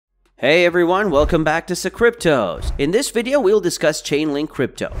Hey everyone, welcome back to Sucryptoz. In this video, we'll discuss Chainlink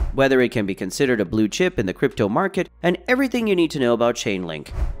Crypto, whether it can be considered a blue chip in the crypto market, and everything you need to know about Chainlink.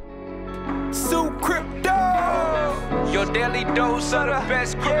 Sucryptoz, your daily dose of the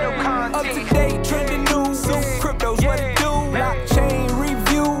best crypto content. Up to date, trending news. Sucryptoz, what it do? Blockchain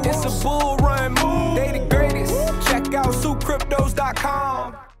review. It's a bull run move. They the greatest. Check out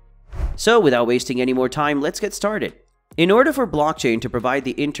Sucryptoz.com. So without wasting any more time, let's get started. In order for blockchain to provide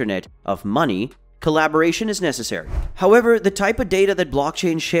the internet of money, collaboration is necessary. However, the type of data that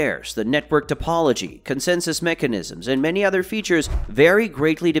blockchain shares, the network topology, consensus mechanisms, and many other features vary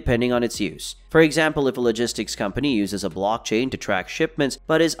greatly depending on its use. For example, if a logistics company uses a blockchain to track shipments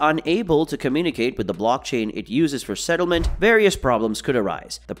but is unable to communicate with the blockchain it uses for settlement, various problems could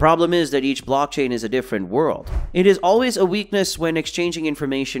arise. The problem is that each blockchain is a different world. It is always a weakness when exchanging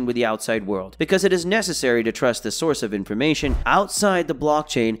information with the outside world, because it is necessary to trust the source of information outside the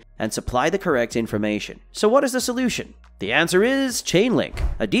blockchain and supply the correct information. So what is the solution? The answer is Chainlink,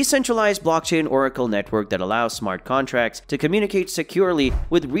 a decentralized blockchain oracle network that allows smart contracts to communicate securely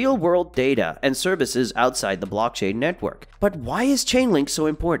with real-world data and services outside the blockchain network. But why is Chainlink so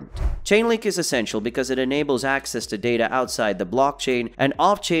important? Chainlink is essential because it enables access to data outside the blockchain and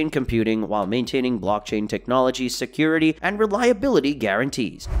off-chain computing while maintaining blockchain technology security and reliability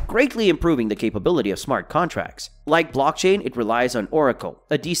guarantees, greatly improving the capability of smart contracts. Like blockchain, it relies on Oracle,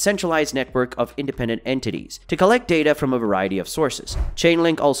 a decentralized network of independent entities, to collect data from a variety of sources.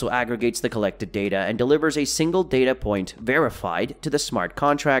 Chainlink also aggregates the collected data and delivers a single data point verified to the smart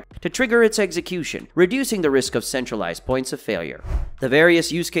contract to trigger its execution, reducing the risk of centralized points of failure. The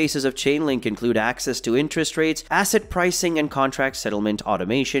various use cases of Chainlink include access to interest rates, asset pricing, and contract settlement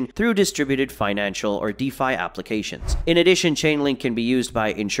automation through distributed financial or DeFi applications. In addition, Chainlink can be used by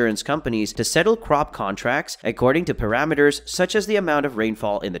insurance companies to settle crop contracts according to parameters such as the amount of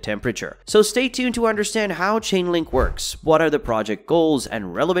rainfall in the temperature. So stay tuned to understand how Chainlink works, what are the project goals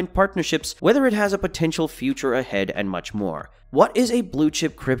and relevant partnerships, whether it has a potential future ahead, and much more. What is a blue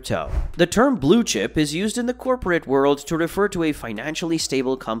chip crypto? The term blue chip is used in the corporate world to refer to a financially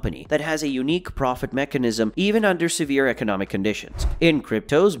stable company that has a unique profit mechanism even under severe economic conditions. In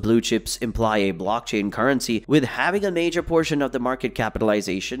cryptos, blue chips imply a blockchain currency with having a major portion of the market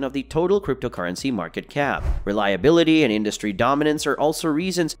capitalization of the total cryptocurrency market cap. Reliability and industry dominance are also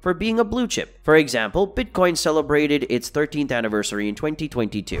reasons for being a blue chip. For example, Bitcoin celebrated its 13th anniversary in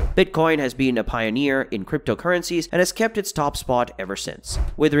 2022. Bitcoin has been a pioneer in cryptocurrencies and has kept its top spot ever since.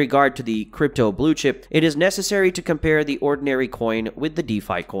 With regard to the crypto blue chip, it is necessary to compare the ordinary coin with the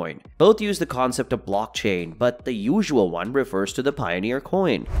DeFi coin. Both use the concept of blockchain, but the usual one refers to the pioneer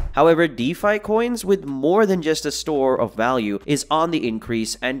coin. However, DeFi coins with more than just a store of value is on the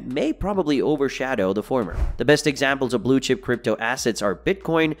increase and may probably overshadow the former. The best examples of blue chip crypto assets are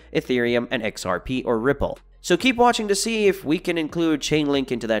Bitcoin, Ethereum, and XRP or Ripple. So keep watching to see if we can include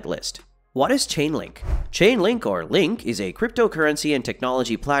Chainlink into that list. What is Chainlink? Chainlink, or Link, is a cryptocurrency and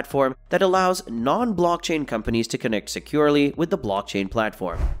technology platform that allows non-blockchain companies to connect securely with the blockchain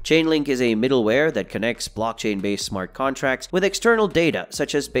platform. Chainlink is a middleware that connects blockchain-based smart contracts with external data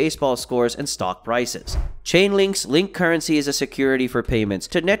such as baseball scores and stock prices. Chainlink's Link currency is a security for payments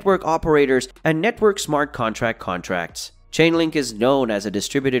to network operators and network smart contract contracts. Chainlink is known as a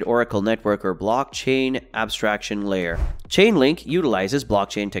distributed oracle network or blockchain abstraction layer. Chainlink utilizes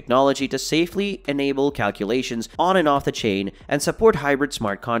blockchain technology to safely enable calculations on and off the chain and support hybrid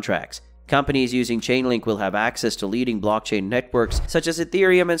smart contracts. Companies using Chainlink will have access to leading blockchain networks such as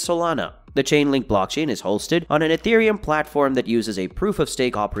Ethereum and Solana. The Chainlink blockchain is hosted on an Ethereum platform that uses a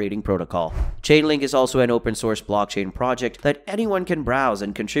proof-of-stake operating protocol. Chainlink is also an open-source blockchain project that anyone can browse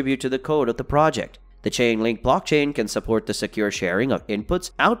and contribute to the code of the project. The Chainlink blockchain can support the secure sharing of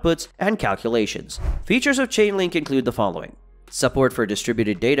inputs, outputs, and calculations. Features of Chainlink include the following: support for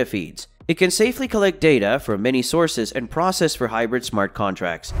distributed data feeds. It can safely collect data from many sources and process for hybrid smart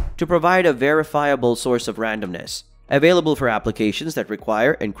contracts to provide a verifiable source of randomness. Available for applications that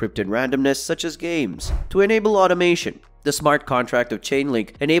require encrypted randomness such as games. To enable automation, the smart contract of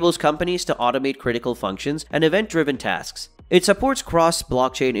Chainlink enables companies to automate critical functions and event-driven tasks. It supports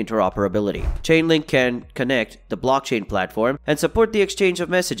cross-blockchain interoperability. Chainlink can connect the blockchain platform and support the exchange of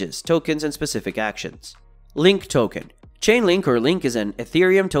messages, tokens, and specific actions. Link token. Chainlink, or Link, is an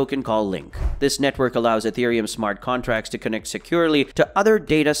Ethereum token called Link. This network allows Ethereum smart contracts to connect securely to other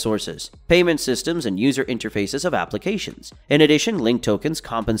data sources, payment systems, and user interfaces of applications. In addition, Link tokens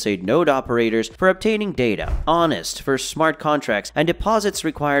compensate node operators for obtaining data, honest for smart contracts, and deposits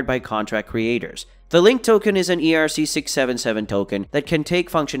required by contract creators. The Link token is an ERC-677 token that can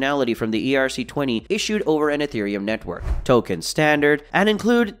take functionality from the ERC-20 issued over an Ethereum network, token standard, and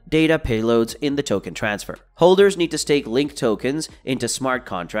include data payloads in the token transfer. Holders need to stake Link tokens into smart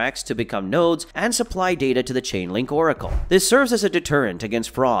contracts to become nodes and supply data to the Chainlink Oracle. This serves as a deterrent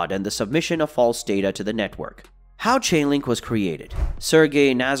against fraud and the submission of false data to the network. How Chainlink was created.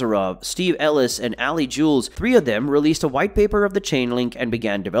 Sergey Nazarov, Steve Ellis, and Ali Jules, three of them released a white paper of the Chainlink and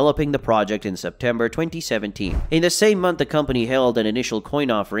began developing the project in September 2017. In the same month, the company held an initial coin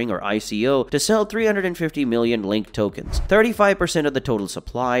offering, or ICO, to sell 350 million Link tokens, 35% of the total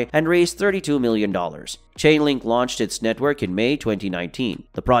supply, and raised $32 million. Chainlink launched its network in May 2019.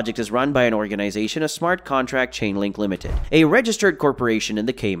 The project is run by an organization of Smart Contract Chainlink Limited, a registered corporation in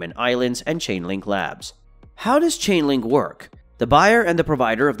the Cayman Islands, and Chainlink Labs. How does Chainlink work? The buyer and the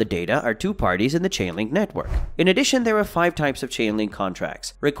provider of the data are two parties in the Chainlink network. In addition, there are 5 types of Chainlink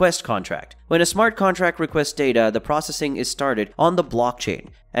contracts. Request contract. When a smart contract requests data, the processing is started on the blockchain,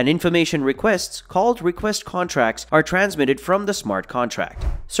 and information requests, called request contracts, are transmitted from the smart contract.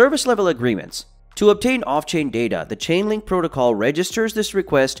 Service level agreements. To obtain off-chain data, the Chainlink protocol registers this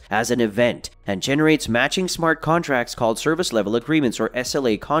request as an event and generates matching smart contracts called service-level agreements, or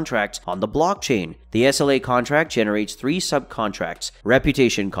SLA contracts, on the blockchain. The SLA contract generates 3 subcontracts: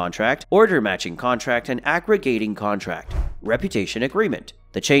 reputation contract, order matching contract, and aggregating contract. Reputation agreement.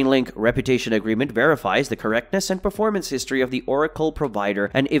 The Chainlink reputation agreement verifies the correctness and performance history of the Oracle provider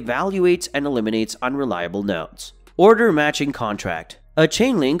and evaluates and eliminates unreliable nodes. Order matching contract. A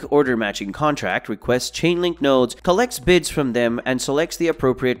Chainlink order matching contract requests Chainlink nodes, collects bids from them, and selects the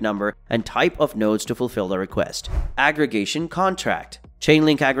appropriate number and type of nodes to fulfill the request. Aggregation contract.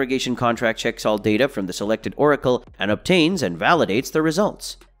 Chainlink aggregation contract checks all data from the selected oracle and obtains and validates the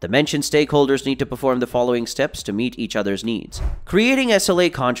results. The mentioned stakeholders need to perform the following steps to meet each other's needs. Creating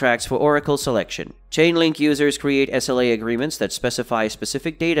SLA contracts for oracle selection. Chainlink users create SLA agreements that specify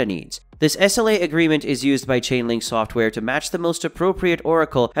specific data needs. This SLA agreement is used by Chainlink software to match the most appropriate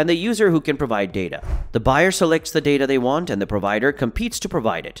oracle and the user who can provide data. The buyer selects the data they want and the provider competes to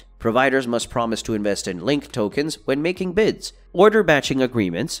provide it. Providers must promise to invest in Link tokens when making bids. Order matching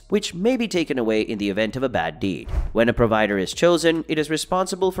agreements, which may be taken away in the event of a bad deed. When a provider is chosen, it is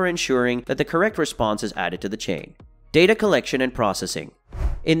responsible for ensuring that the correct response is added to the chain. Data collection and processing.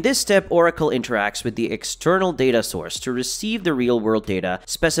 In this step, Oracle interacts with the external data source to receive the real-world data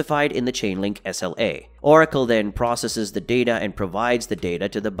specified in the Chainlink SLA. Oracle then processes the data and provides the data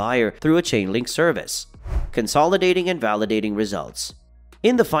to the buyer through a Chainlink service. Consolidating and validating results.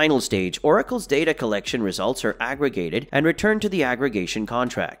 In the final stage, Oracle's data collection results are aggregated and returned to the aggregation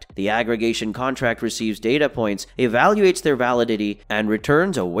contract. The aggregation contract receives data points, evaluates their validity, and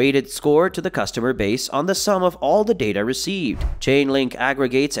returns a weighted score to the customer base on the sum of all the data received. Chainlink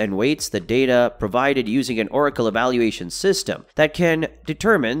aggregates and weights the data provided using an Oracle evaluation system that can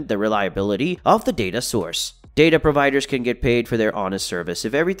determine the reliability of the data source. Data providers can get paid for their honest service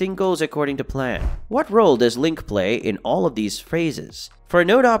if everything goes according to plan. What role does Link play in all of these phases? For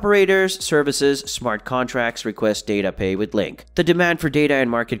node operators, services, smart contracts request data pay with Link. The demand for data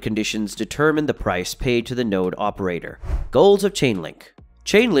and market conditions determine the price paid to the node operator. Goals of Chainlink.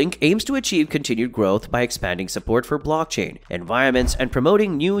 Chainlink aims to achieve continued growth by expanding support for blockchain environments and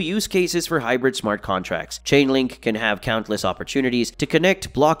promoting new use cases for hybrid smart contracts. Chainlink can have countless opportunities to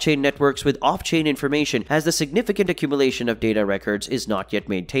connect blockchain networks with off-chain information, as the significant accumulation of data records is not yet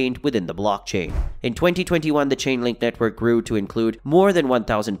maintained within the blockchain. In 2021, the Chainlink network grew to include more than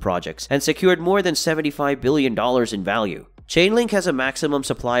 1,000 projects and secured more than $75 billion in value. Chainlink has a maximum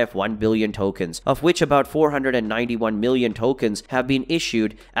supply of 1 billion tokens, of which about 491 million tokens have been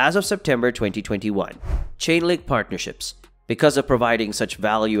issued as of September 2021. Chainlink Partnerships. Because of providing such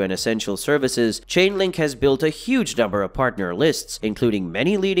value and essential services, Chainlink has built a huge number of partner lists, including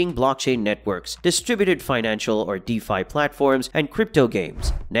many leading blockchain networks, distributed financial or DeFi platforms, and crypto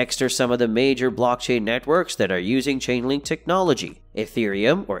games. Next are some of the major blockchain networks that are using Chainlink technology: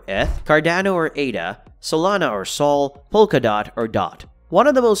 Ethereum or ETH, Cardano or ADA, Solana or Sol, Polkadot or DOT. One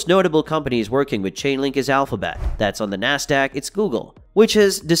of the most notable companies working with Chainlink is Alphabet. That's on the Nasdaq, it's Google, which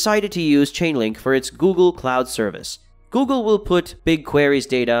has decided to use Chainlink for its Google Cloud service. Google will put BigQuery's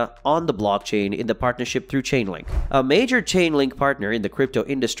data on the blockchain in the partnership through Chainlink. A major Chainlink partner in the crypto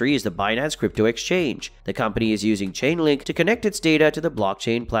industry is the Binance Crypto Exchange. The company is using Chainlink to connect its data to the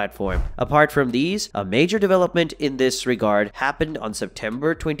blockchain platform. Apart from these, a major development in this regard happened on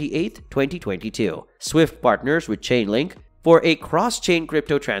September 28, 2022. Swift partners with Chainlink for a cross-chain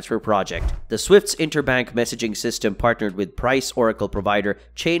crypto transfer project. The Swift's interbank messaging system partnered with price oracle provider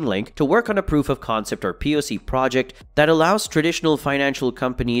Chainlink to work on a proof of concept or POC project that allows traditional financial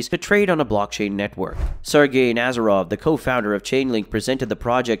companies to trade on a blockchain network. Sergey Nazarov, the co-founder of Chainlink, presented the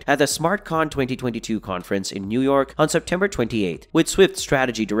project at the SmartCon 2022 conference in New York on September 28th with Swift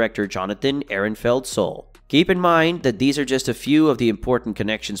strategy director Jonathan Ehrenfeld-Soll. Keep in mind that these are just a few of the important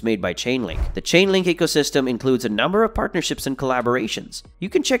connections made by Chainlink. The Chainlink ecosystem includes a number of partnerships and collaborations. You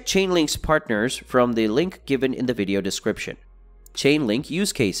can check Chainlink's partners from the link given in the video description. Chainlink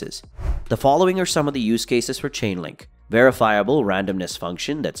use cases. The following are some of the use cases for Chainlink. Verifiable randomness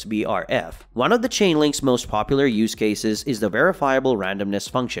function, that's VRF. One of the Chainlink's most popular use cases is the verifiable randomness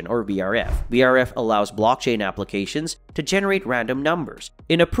function, or VRF. VRF allows blockchain applications to generate random numbers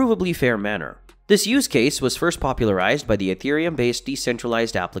in a provably fair manner. This use case was first popularized by the Ethereum-based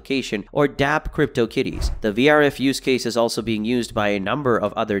decentralized application, or dApp CryptoKitties. The VRF use case is also being used by a number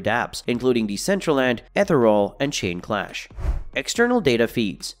of other dApps, including Decentraland, Apparel, and ChainClash. External data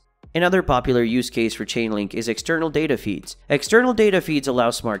feeds. Another popular use case for Chainlink is external data feeds. External data feeds allow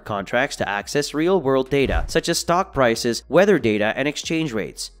smart contracts to access real-world data, such as stock prices, weather data, and exchange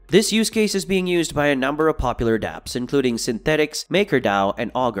rates. This use case is being used by a number of popular dApps, including Synthetix, MakerDAO,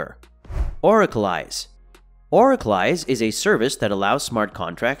 and Augur. Oracleize. Oracleize is a service that allows smart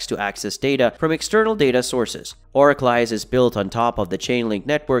contracts to access data from external data sources. Oracleize is built on top of the Chainlink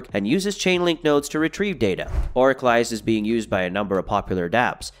network and uses Chainlink nodes to retrieve data. Oracleize is being used by a number of popular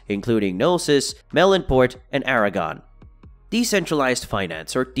dApps, including Gnosis, Melonport, and Aragon. Decentralized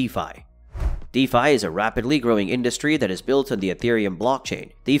finance, or DeFi. DeFi is a rapidly growing industry that is built on the Ethereum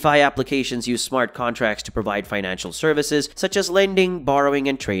blockchain. DeFi applications use smart contracts to provide financial services such as lending, borrowing,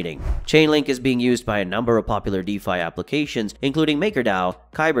 and trading. Chainlink is being used by a number of popular DeFi applications, including MakerDAO,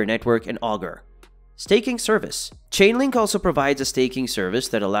 Kyber Network, and Augur. Staking service. Chainlink also provides a staking service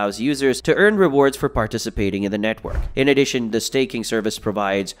that allows users to earn rewards for participating in the network. In addition, the staking service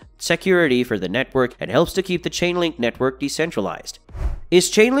provides security for the network and helps to keep the Chainlink network decentralized. Is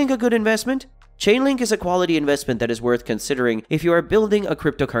Chainlink a good investment? Chainlink is a quality investment that is worth considering if you are building a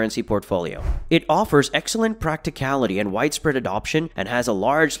cryptocurrency portfolio. It offers excellent practicality and widespread adoption and has a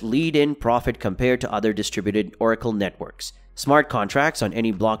large lead-in profit compared to other distributed Oracle networks. Smart contracts on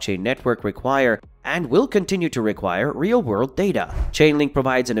any blockchain network require and will continue to require real-world data. Chainlink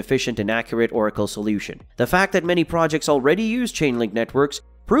provides an efficient and accurate Oracle solution. The fact that many projects already use Chainlink networks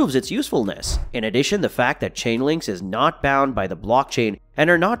proves its usefulness. In addition, the fact that Chainlink is not bound by the blockchain and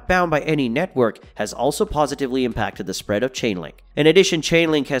are not bound by any network has also positively impacted the spread of Chainlink. In addition,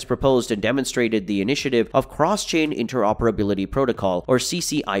 Chainlink has proposed and demonstrated the initiative of Cross-Chain Interoperability Protocol, or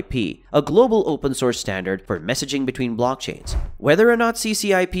CCIP, a global open-source standard for messaging between blockchains. Whether or not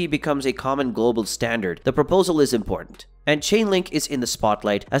CCIP becomes a common global standard, the proposal is important, and Chainlink is in the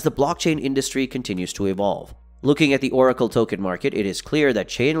spotlight as the blockchain industry continues to evolve. Looking at the Oracle token market, it is clear that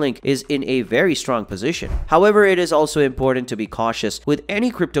Chainlink is in a very strong position. However, it is also important to be cautious with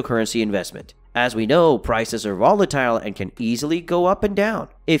any cryptocurrency investment. As we know, prices are volatile and can easily go up and down.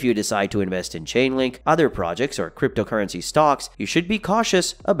 If you decide to invest in Chainlink, other projects, or cryptocurrency stocks, you should be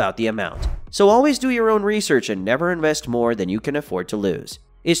cautious about the amount. So always do your own research and never invest more than you can afford to lose.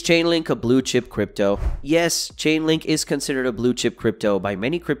 Is Chainlink a blue-chip crypto? Yes, Chainlink is considered a blue-chip crypto by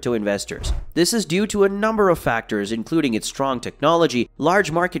many crypto investors. This is due to a number of factors, including its strong technology,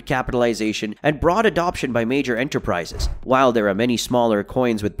 large market capitalization, and broad adoption by major enterprises. While there are many smaller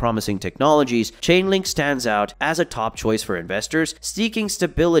coins with promising technologies, Chainlink stands out as a top choice for investors seeking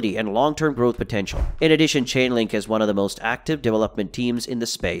stability and long-term growth potential. In addition, Chainlink has one of the most active development teams in the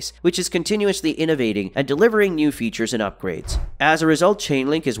space, which is continuously innovating and delivering new features and upgrades. As a result,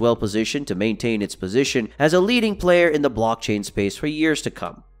 Chainlink is well positioned to maintain its position as a leading player in the blockchain space for years to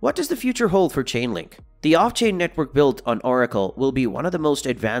come. What does the future hold for Chainlink? The off-chain network built on Oracle will be one of the most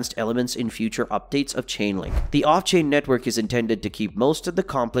advanced elements in future updates of Chainlink. The off-chain network is intended to keep most of the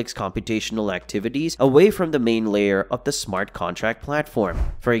complex computational activities away from the main layer of the smart contract platform.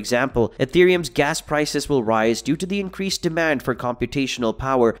 For example, Ethereum's gas prices will rise due to the increased demand for computational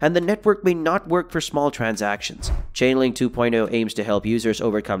power, and the network may not work for small transactions. Chainlink 2.0 aims to help users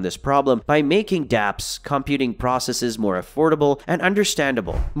overcome this problem by making dApps computing processes more affordable and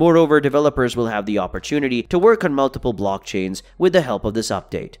understandable. Moreover, developers will have the opportunity to work on multiple blockchains with the help of this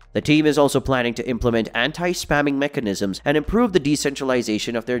update. The team is also planning to implement anti-spamming mechanisms and improve the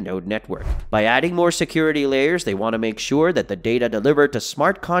decentralization of their node network. By adding more security layers, they want to make sure that the data delivered to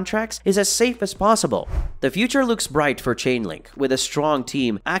smart contracts is as safe as possible. The future looks bright for Chainlink, with a strong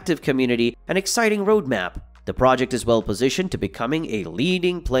team, active community, and exciting roadmap. The the project is well positioned to becoming a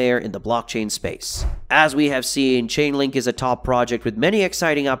leading player in the blockchain space. As we have seen, Chainlink is a top project with many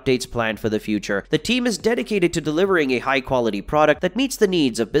exciting updates planned for the future. The team is dedicated to delivering a high-quality product that meets the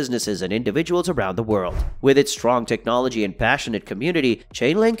needs of businesses and individuals around the world. With its strong technology and passionate community,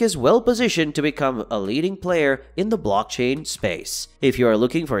 Chainlink is well positioned to become a leading player in the blockchain space. If you are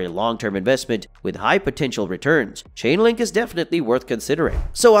looking for a long-term investment with high potential returns, Chainlink is definitely worth considering.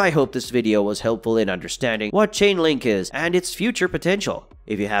 So I hope this video was helpful in understanding what Chainlink is and its future potential.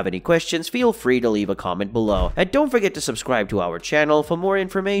 If you have any questions, feel free to leave a comment below, and don't forget to subscribe to our channel for more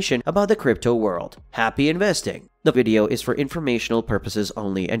information about the crypto world. Happy investing! The video is for informational purposes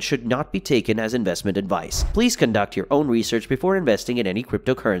only and should not be taken as investment advice. Please conduct your own research before investing in any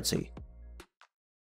cryptocurrency.